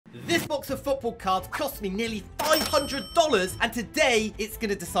This box of football cards cost me nearly $500, and today it's going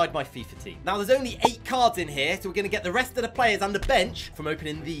to decide my FIFA team. Now, there's only 8 cards in here, so we're going to get the rest of the players and the bench from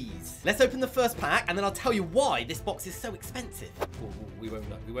opening these. Let's open the first pack, and then I'll tell you why this box is so expensive. Ooh, we won't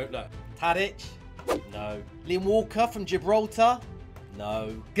look. We won't look. Tadic? No. Liam Walker from Gibraltar?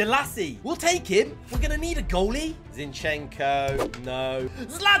 No. Galassi. We'll take him. We're going to need a goalie. Zinchenko. No.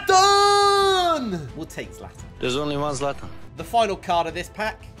 Zlatan! We'll take Zlatan. There's only one Zlatan. The final card of this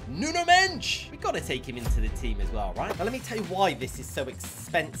pack, Nuno Mensch. We've got to take him into the team as well, right? Now, let me tell you why this is so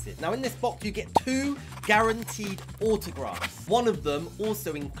expensive. Now, in this box, you get 2 guaranteed autographs. One of them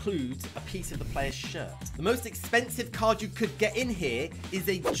also includes a piece of the player's shirt. The most expensive card you could get in here is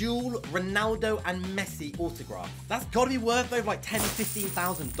a dual Ronaldo and Messi autograph. That's got to be worth over like $10,000,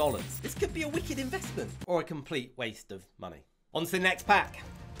 $15,000. This could be a wicked investment or a complete waste of money. On to the next pack.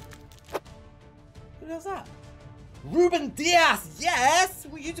 Who does that? Ruben Diaz, yes!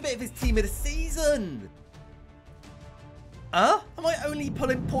 We used a bit of his team of the season. Huh? Am I only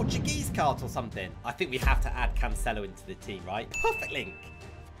pulling Portuguese cards or something? I think we have to add Cancelo into the team, right? Perfect link.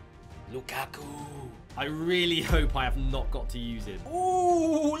 Lukaku. I really hope I have not got to use him.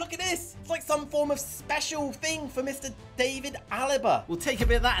 Ooh, look at this. It's like some form of special thing for Mr. David Alaba. We'll take a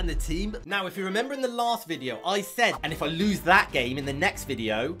bit of that in the team. Now, if you remember in the last video, I said, and if I lose that game in the next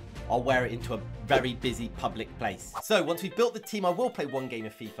video, I'll wear it into a very busy public place. So once we've built the team, I will play 1 game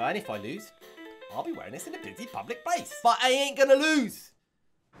of FIFA. And if I lose, I'll be wearing this in a busy public place. But I ain't gonna lose.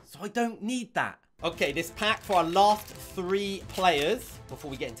 So I don't need that. Okay, this pack for our last 3 players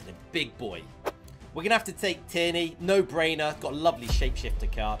before we get into the big boy. We're gonna have to take Tierney, no brainer. Got a lovely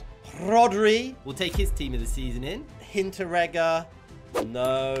shapeshifter card. Rodri, we'll take his team of the season in. Hinteregger,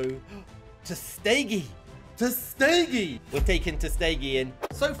 no. Testegi. We're taking Testegi in.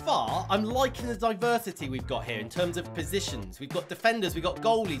 So far, I'm liking the diversity we've got here in terms of positions. We've got defenders, we've got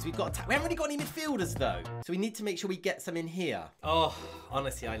goalies, we've got attack. We haven't really got any midfielders though. So we need to make sure we get some in here. Oh,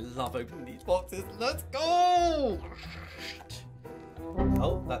 honestly, I love opening these boxes. Let's go!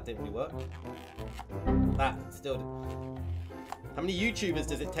 Oh, that didn't really work. That still did. How many YouTubers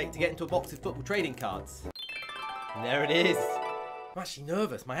does it take to get into a box of football trading cards? And there it is. I'm actually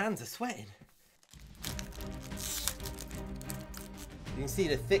nervous. My hands are sweating. You can see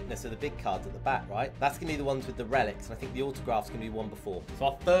the thickness of the big cards at the back, right? That's going to be the ones with the relics, and I think the autograph's going to be one before. So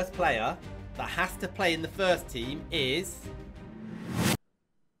our first player that has to play in the first team is...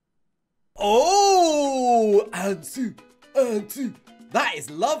 Oh! Ansu! That is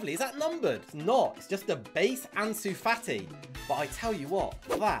lovely. Is that numbered? It's not. It's just a base Ansu Fati. But I tell you what,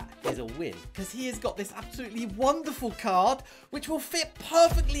 that is a win. Because he has got this absolutely wonderful card, which will fit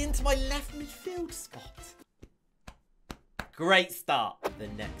perfectly into my left midfield spot. Great start. The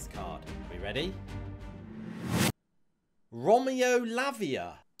next card. Are we ready? Romeo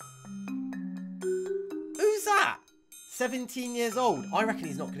Lavia. Who's that? 17 years old. I reckon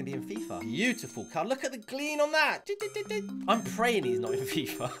he's not going to be in FIFA. Beautiful card. Look at the gleam on that. I'm praying he's not in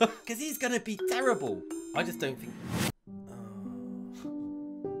FIFA. Because he's going to be terrible. I just don't think...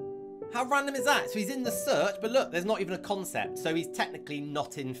 How random is that? So he's in the search, but look, there's not even a concept. So he's technically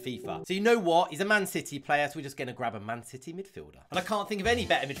not in FIFA. So you know what? He's a Man City player, so we're just going to grab a Man City midfielder. And I can't think of any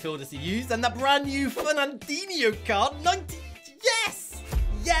better midfielders to use than that brand new Fernandinho card. 90... Yes!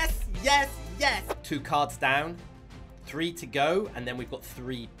 Yes, yes, yes. 2 cards down. 3 to go, and then we've got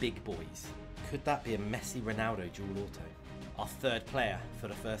 3 big boys. Could that be a Messi Ronaldo dual auto? Our third player for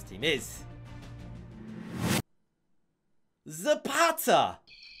the first team is... Zapata!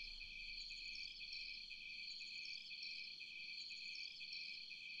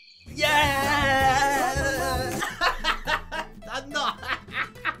 Yeah! I'm not.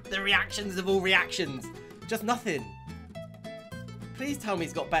 The reactions of all reactions. Just nothing. Please tell me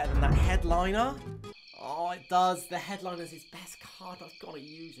he's got better than that headliner. Oh, it does. The headliner's his best card. I've got to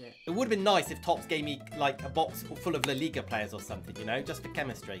use it. It would have been nice if TOTS gave me like a box full of La Liga players or something, you know, just for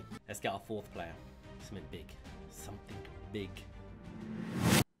chemistry. Let's get our 4th player. Something big. Something big.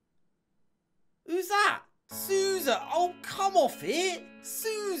 Who's that? Souza. Oh, come off it.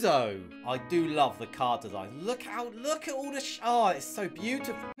 Suzo. I do love the card design. Look at all the... Oh, it's so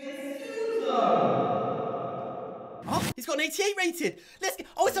beautiful. Oh, he's got an 88 rated. Let's get...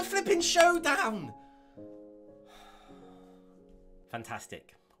 Oh, it's a flipping showdown.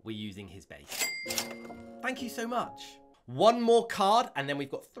 Fantastic. We're using his base. Thank you so much. 1 more card, and then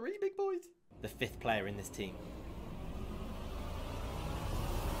we've got 3 big boys. The 5th player in this team.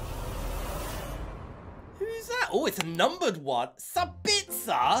 Who's that? Oh, it's a numbered one.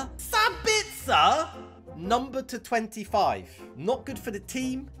 Sabitzer? Numbered to 25. Not good for the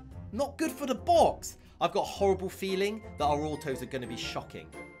team. Not good for the box. I've got a horrible feeling that our autos are going to be shocking.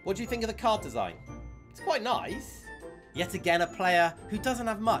 What do you think of the card design? It's quite nice. Yet again, a player who doesn't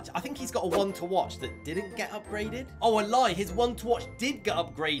have much. I think he's got a one to watch that didn't get upgraded. Oh, a lie. His one to watch did get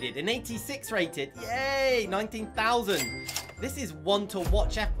upgraded. An 86 rated. Yay, 19,000. This is one to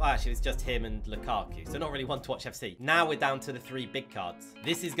watch F. Oh, actually, it's just him and Lukaku. So not really one to watch FC. Now we're down to the 3 big cards.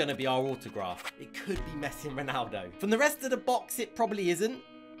 This is going to be our autograph. It could be Messi and Ronaldo. From the rest of the box, it probably isn't.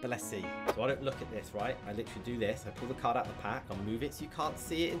 But let's see. So I don't look at this, right? I literally do this. I pull the card out of the pack. I'll move it so you can't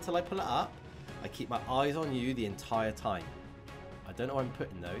see it until I pull it up. I keep my eyes on you the entire time. I don't know where I'm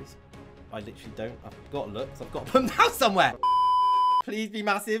putting those. I literally don't. I've got to look, so I've got to put them down somewhere. Please be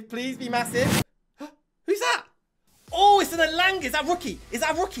massive. Please be massive. Who's that? Oh, it's an Elanga. Is that rookie? Is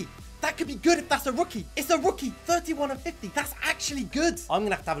that a rookie? That could be good if that's a rookie. It's a rookie. 31 and 50. That's actually good. I'm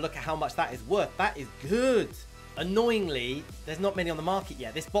going to have a look at how much that is worth. That is good. Annoyingly, there's not many on the market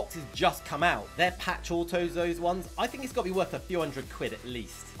yet. This box has just come out. They're patch autos, those ones. I think it's got to be worth a few £100 at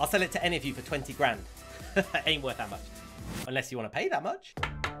least. I'll sell it to any of you for 20 grand. Ain't worth that much. Unless you want to pay that much.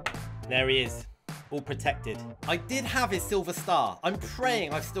 There he is. All protected. I did have his silver star. I'm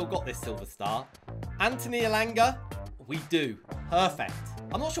praying I've still got this silver star. Anthony Elanga. We do. Perfect.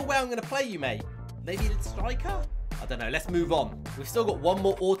 I'm not sure where I'm going to play you, mate. Maybe a striker? I don't know. Let's move on. We've still got one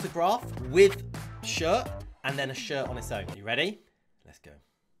more autograph with shirt. And then a shirt on its own. You ready? Let's go.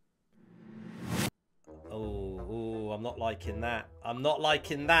 Oh, I'm not liking that. I'm not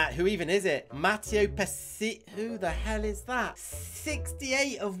liking that. Who even is it? Matteo Pessi. Who the hell is that?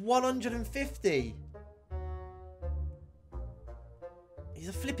 68 of 150. He's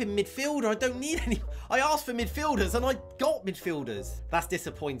a flipping midfielder. I don't need any. I asked for midfielders and I got midfielders. That's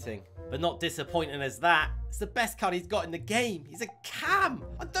disappointing. But not disappointing as that. It's the best card he's got in the game. He's a cam.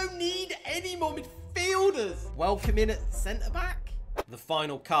 I don't need any more midfielders. Welcome in at centre-back. The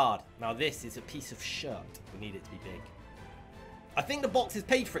final card. Now this is a piece of shirt. We need it to be big. I think the box is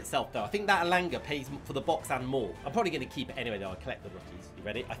paid for itself though. I think that Elanga pays for the box and more. I'm probably going to keep it anyway though. I'll collect the rookies. You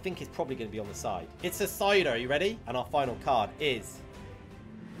ready? I think it's probably going to be on the side. It's a cider. Are you ready? And our final card is...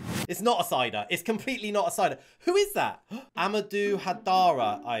 It's not a cider. It's completely not a cider. Who is that? Amadou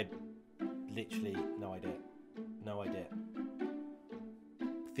Hadara. I literally no idea. No idea.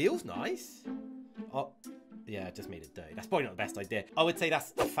 Feels nice. Oh, yeah, I just made it dirty. That's probably not the best idea. I would say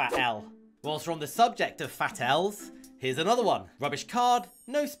that's a fat L. Whilst we're on the subject of fat L's, here's another one. Rubbish card,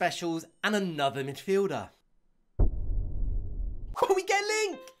 no specials, and another midfielder. Oh, we get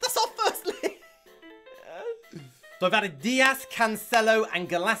Link. That's our first Link. So I've added Diaz, Cancelo, and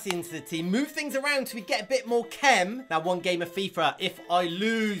Galassi into the team. Move things around so we get a bit more chem. Now, one game of FIFA. If I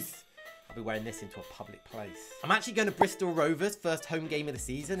lose, I'll be wearing this into a public place. I'm actually going to Bristol Rovers, first home game of the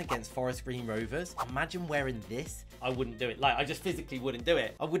season against Forest Green Rovers. Imagine wearing this. I wouldn't do it. Like, I just physically wouldn't do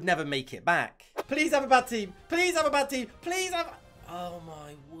it. I would never make it back. Please have a bad team. Please have a bad team. Please have... Oh,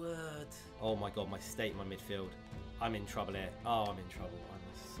 my word. Oh, my God. My state, my midfield. I'm in trouble here. Oh, I'm in trouble. I'm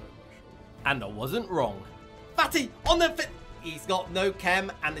in so much trouble. And I wasn't wrong. Fatty on the fit. He's got no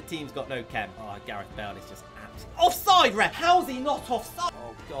chem and the team's got no chem. Oh, Gareth Bale is just absolutely offside, ref. How's he not offside?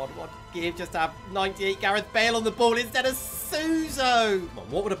 Oh God, what give just to have 98 Gareth Bale on the ball instead of Suso? Come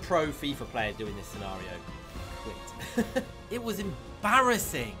on, what would a pro FIFA player do in this scenario? Quit. It was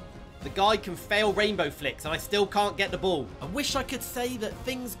embarrassing. The guy can fail rainbow flicks and I still can't get the ball. I wish I could say that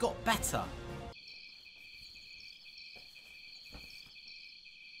things got better.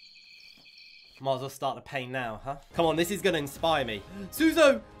 Might as well start the pain now, huh? Come on, this is going to inspire me.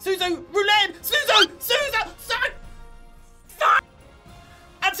 Suso! Suso! Roulette! Suso! Suso! Suso! Fuck!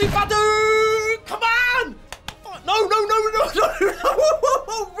 Ansu Fati! Come on! No, no, no, no, no,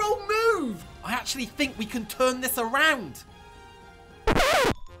 no! Wrong move! I actually think we can turn this around.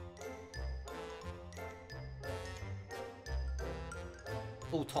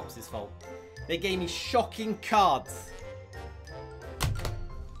 All TOTS' fault. They gave me shocking cards.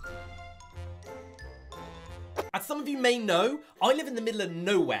 As some of you may know, I live in the middle of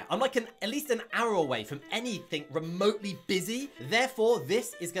nowhere. I'm like at least an hour away from anything remotely busy. Therefore,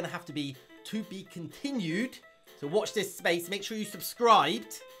 this is going to have to be continued. So watch this space. Make sure you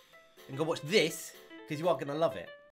subscribed and go watch this because you are going to love it.